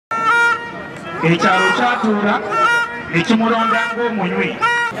ekyalo kyatuula ekimulonda ng'omunywi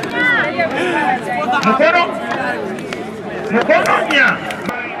mukononya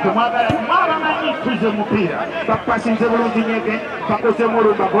mwabamanyi tuze omupiira bakupasinze bulungi nyege bakozemu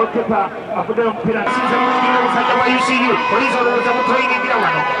olumba golkepa afudde omupiira sinze bulungi omusajja wa UCU oyinza olowooza mutoyiningira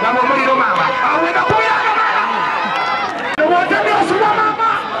wano gaba omuliro maama awega kuyaga olowooza byosubwa maama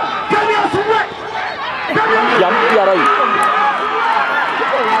tebyosubwe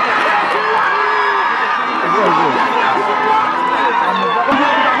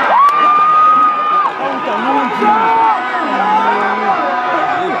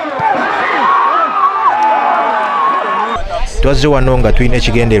Twazze wano nga tulina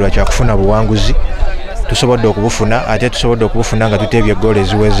ekigendererwa kya kufuna buwanguzi tusobodde okubufuna ate tusobodde okubufuna nga tuteebye ggoolo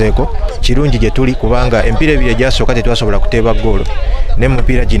eziwezeeko kirungi gye tuli kubanga empiira ebiri egyasooka tetwasobola kuteeba ggoolo ne mu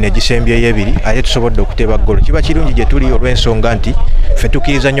mipiira gino egisembyeyo ebiri ate tusobodde okuteeba ggoolo kiba kirungi gye tuli olw'ensonga nti ffe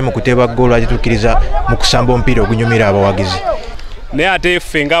tukkiriza nnyo mu kuteeba ggoolo ate tukkiriza mu kusamba omupiira ogunyumira abawagizi naye ate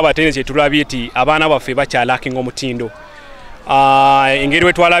ffe ng'abatenesi kye tulabye nti abaana baffe bakyalakinga omutindo engeri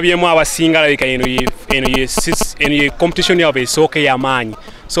we twalabyemu abasinga alabika eno ye competition yaabwe esooka ey'amaanyi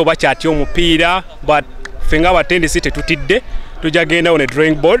so bakyatya omupiira but ffe ng'abatendesi tetutidde tujja genda on a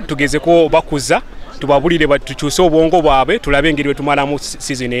drawing board tugezeko bakuza tubabulire tukyuse obwongo bwabwe tulabe engeri we tumalamu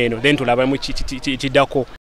season eno then tulabamu kiddako